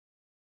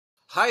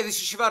Hi, this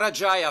is Shiva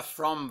Rajaya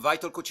from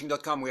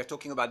vitalcoaching.com. We are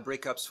talking about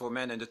breakups for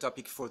men, and the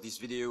topic for this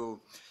video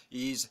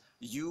is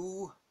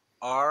you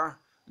are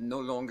no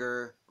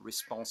longer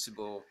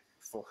responsible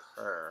for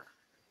her.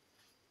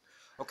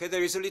 Okay,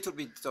 there is a little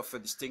bit of a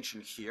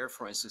distinction here.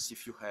 For instance,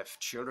 if you have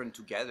children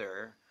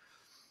together,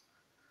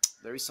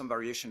 there is some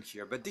variation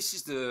here, but this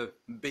is the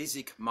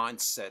basic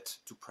mindset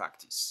to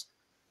practice.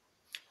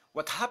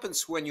 What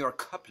happens when you're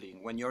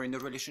coupling, when you're in a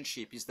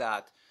relationship, is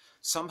that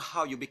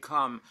somehow you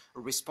become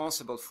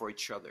responsible for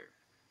each other.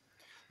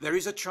 There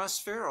is a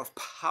transfer of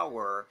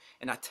power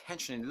and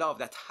attention and love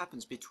that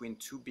happens between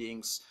two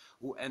beings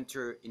who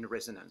enter in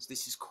resonance.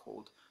 This is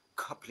called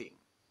coupling.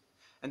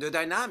 And the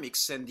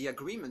dynamics and the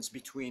agreements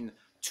between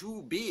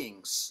two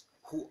beings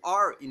who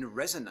are in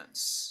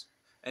resonance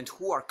and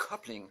who are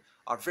coupling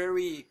are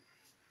very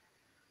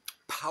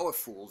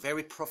powerful,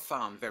 very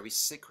profound, very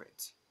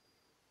sacred.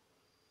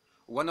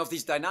 One of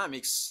these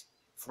dynamics,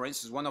 for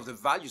instance, one of the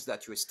values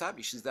that you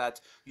establish is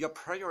that you are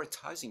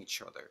prioritizing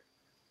each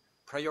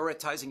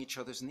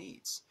other's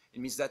needs.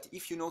 It means that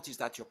if you notice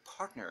that your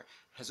partner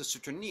has a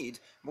certain need,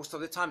 most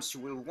of the times you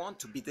will want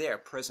to be there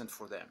present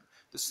for them.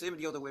 The same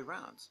the other way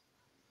around.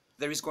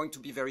 There is going to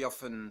be very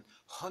often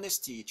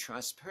honesty,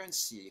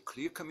 transparency,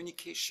 clear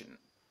communication,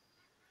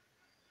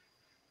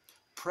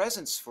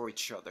 presence for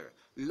each other,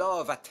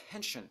 love,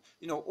 attention.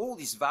 All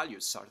these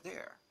values are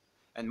there.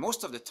 And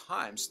most of the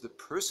times, the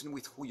person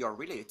with who you're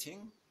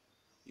relating,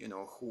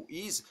 who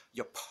is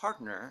your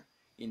partner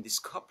in this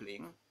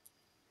coupling,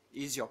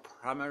 is your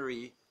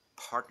primary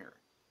partner.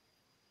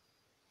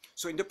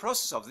 So in the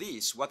process of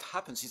this, what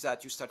happens is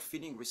that you start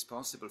feeling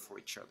responsible for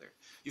each other.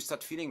 You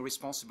start feeling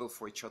responsible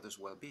for each other's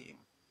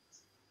well-being.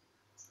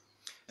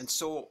 And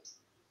so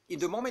in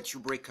the moment you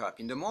break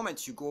up, in the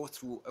moment you go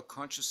through a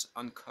conscious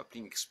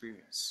uncoupling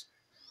experience,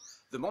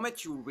 the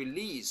moment you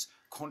release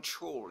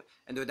control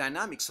and the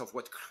dynamics of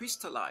what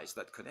crystallized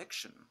that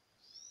connection,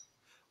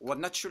 what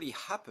naturally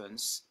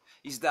happens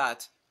is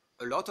that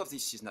a lot of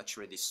this is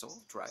naturally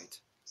dissolved, right?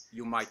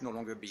 You might no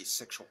longer be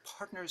sexual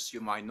partners,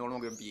 you might no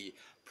longer be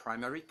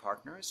primary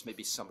partners,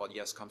 maybe somebody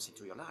else comes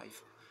into your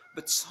life,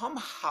 but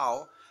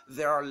somehow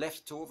there are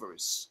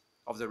leftovers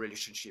of the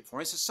relationship. For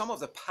instance, some of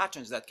the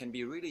patterns that can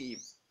be really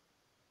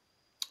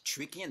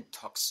tricky and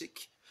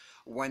toxic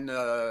when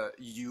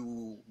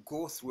you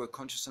go through a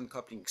conscious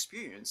uncoupling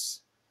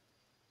experience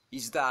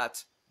is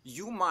that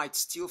you might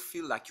still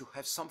feel like you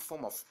have some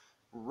form of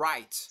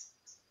right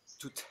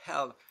to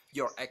tell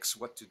your ex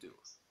what to do,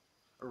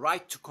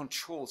 right to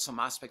control some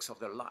aspects of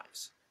their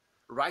lives,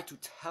 right to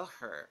tell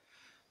her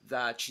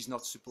that she's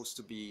not supposed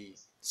to be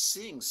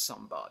seeing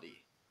somebody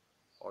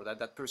or that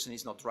that person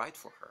is not right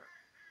for her.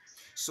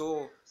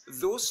 So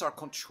those are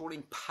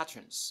controlling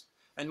patterns.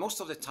 And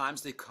most of the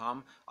times they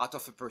come out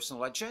of a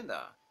personal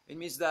agenda. It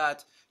means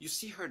that you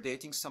see her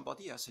dating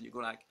somebody else and you go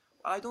like,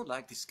 well, I don't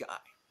like this guy.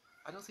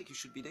 I don't think you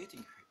should be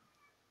dating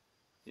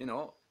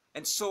him.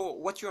 And so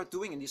what you are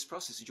doing in this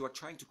process is you are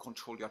trying to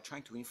control, you are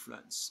trying to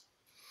influence.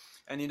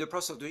 And in the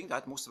process of doing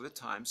that, most of the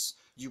times,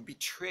 you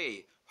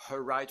betray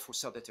her right for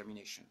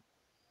self-determination.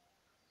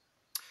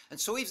 And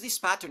so if this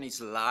pattern is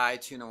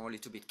light, a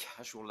little bit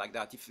casual like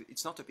that,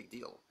 it's not a big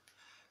deal.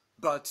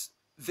 But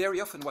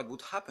very often what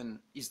would happen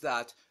is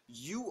that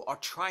you are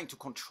trying to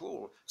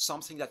control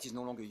something that is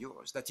no longer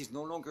yours, that is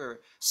no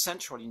longer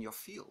central in your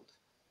field.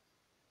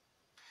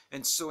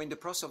 And so in the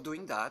process of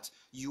doing that,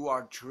 you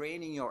are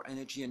draining your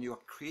energy and you are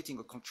creating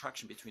a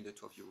contraction between the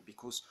two of you,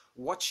 because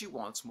what she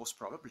wants most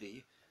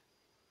probably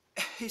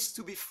is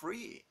to be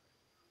free.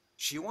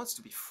 She wants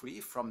to be free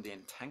from the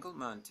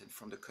entanglement and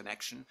from the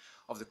connection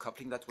of the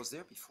coupling that was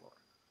there before.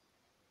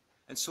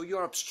 And so you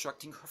are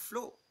obstructing her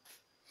flow.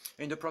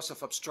 In the process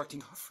of obstructing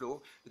her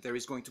flow, there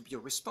is going to be a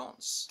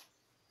response.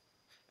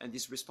 And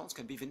this response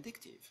can be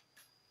vindictive.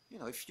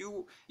 If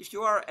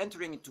you are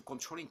entering into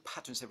controlling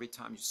patterns every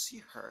time you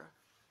see her,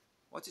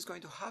 what is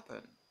going to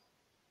happen?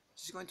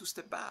 She's going to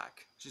step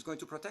back. She's going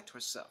to protect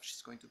herself.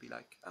 She's going to be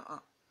like,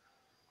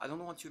 I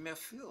don't want you in my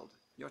field.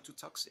 You're too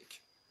toxic.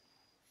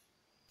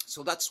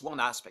 So that's one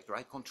aspect,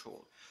 right?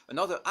 Control.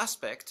 Another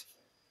aspect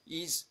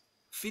is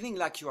feeling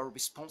like you are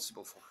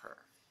responsible for her,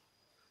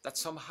 that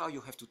somehow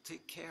you have to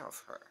take care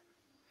of her.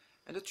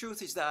 And the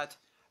truth is that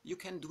you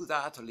can do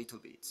that a little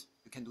bit.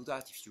 You can do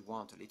that if you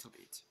want a little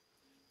bit.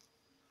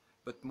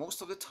 But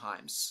most of the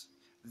times,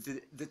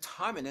 the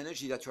time and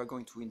energy that you are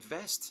going to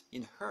invest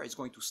in her is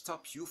going to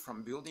stop you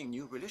from building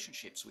new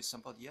relationships with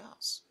somebody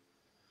else.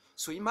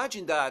 So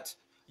imagine that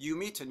you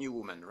meet a new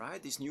woman,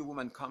 right? This new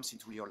woman comes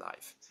into your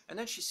life, and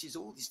then she sees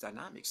all these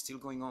dynamics still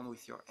going on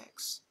with your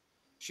ex.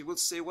 She will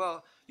say,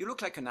 well, you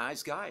look like a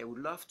nice guy. I would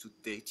love to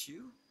date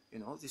you.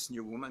 This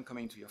new woman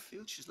coming into your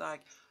field, she's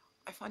like,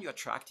 I find you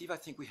attractive. I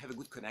think we have a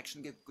good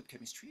connection, get good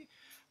chemistry,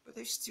 but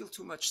there's still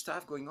too much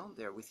stuff going on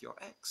there with your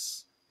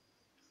ex.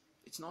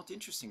 It's not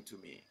interesting to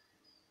me.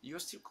 You're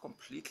still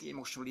completely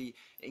emotionally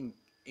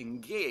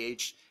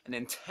engaged and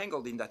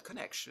entangled in that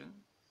connection.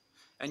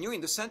 And you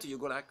in the center, you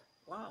go like,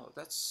 wow,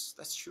 that's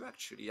true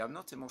actually. I'm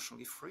not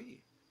emotionally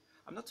free.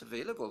 I'm not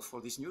available for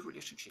this new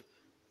relationship.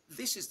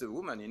 this is the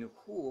woman in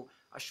who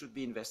I should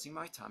be investing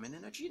my time and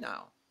energy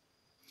now.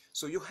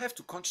 So you have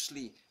to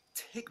consciously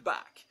take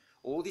back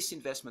all this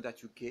investment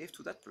that you gave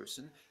to that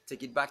person,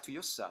 take it back to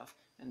yourself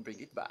and bring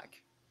it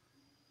back.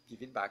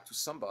 Give it back to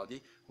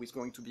somebody who is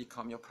going to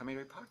become your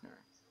primary partner.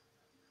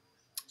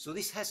 So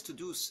this has to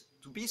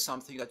be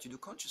something that you do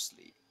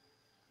consciously.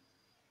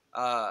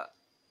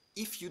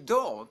 If you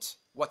don't,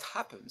 what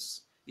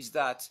happens is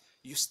that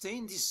you stay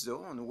in this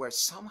zone where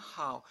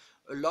somehow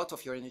a lot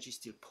of your energy is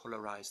still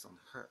polarized on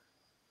her.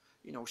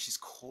 You know, she's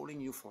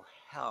calling you for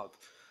help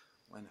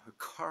when her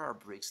car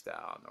breaks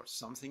down, or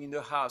something in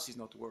the house is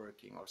not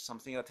working, or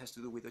something that has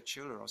to do with the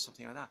children, or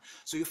something like that.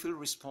 So you feel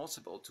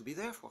responsible to be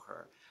there for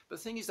her. But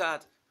the thing is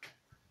that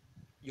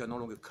you're no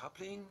longer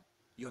coupling,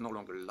 you're no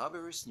longer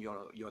lovers,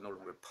 you're no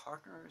longer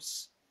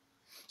partners.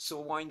 So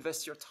why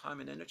invest your time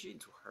and energy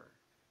into her?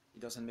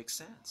 It doesn't make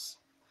sense.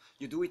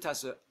 You do it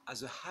as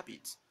a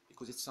habit,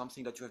 because it's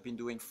something that you have been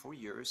doing for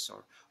years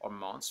or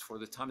months, for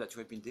the time that you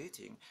have been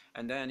dating,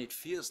 and then it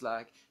feels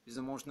like it's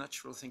the most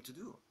natural thing to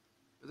do.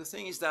 But the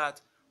thing is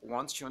that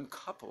once you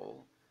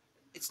uncouple,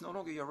 it's no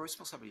longer your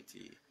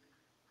responsibility.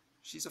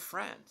 She's a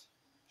friend.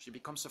 She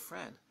becomes a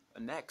friend,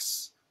 an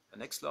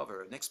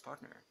ex-lover, an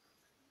ex-partner.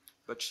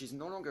 But she's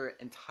no longer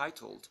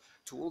entitled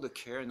to all the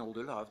care and all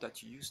the love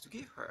that you used to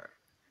give her.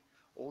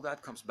 All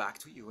that comes back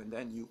to you, and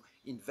then you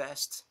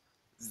invest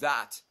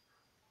that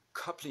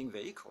coupling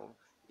vehicle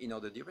in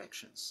other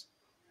directions.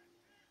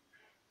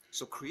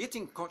 So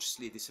creating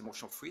consciously this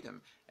emotional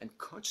freedom and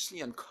consciously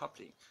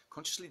uncoupling,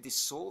 consciously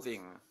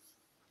dissolving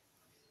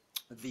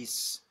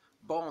these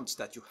bonds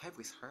that you have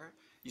with her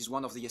is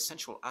one of the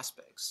essential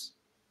aspects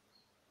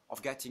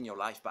of getting your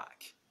life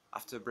back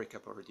after a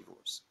breakup or a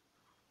divorce.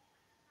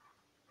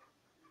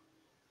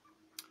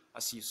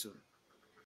 I'll see you soon.